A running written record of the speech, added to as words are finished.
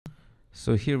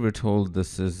So here we're told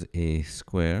this is a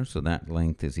square, so that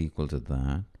length is equal to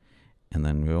that. And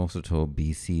then we're also told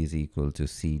BC is equal to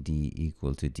CD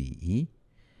equal to DE.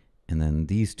 And then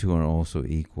these two are also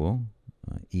equal,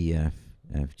 EF,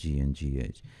 FG, and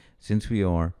GH. Since we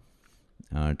are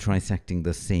trisecting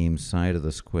the same side of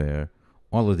the square,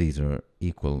 all of these are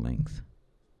equal length.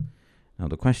 Now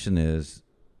the question is,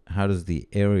 how does the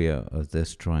area of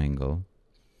this triangle,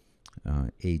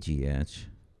 AGH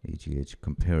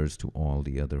compares to all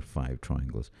the other 5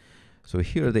 triangles? So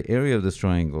here the area of this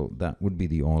triangle, that would be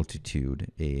the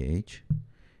altitude, AH,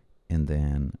 and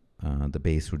then the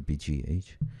base would be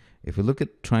GH. If we look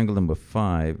at triangle number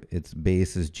 5, its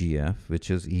base is GF,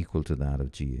 which is equal to that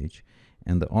of GH.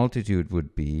 And the altitude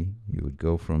would be, you would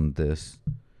go from this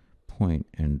point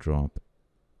and drop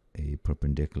a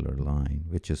perpendicular line,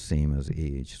 which is same as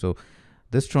AH. So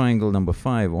this triangle number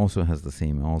 5 also has the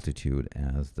same altitude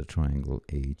as the triangle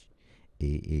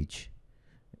AGH.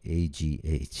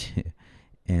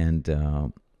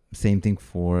 And same thing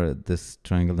for this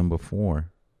triangle number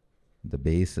 4. The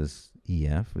base is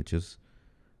EF, which is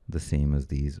the same as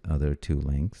these other 2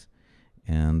 lengths,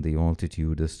 and the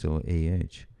altitude is still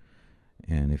AH.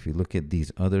 And if you look at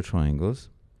these other triangles,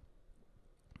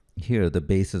 here the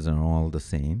bases are all the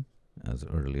same as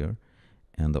earlier,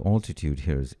 and the altitude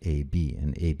here is AB,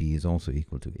 and AB is also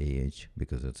equal to AH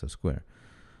because it's a square.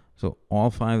 So all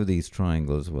 5 of these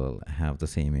triangles will have the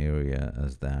same area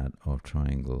as that of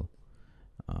triangle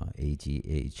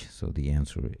AGH. So the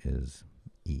answer is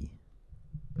E.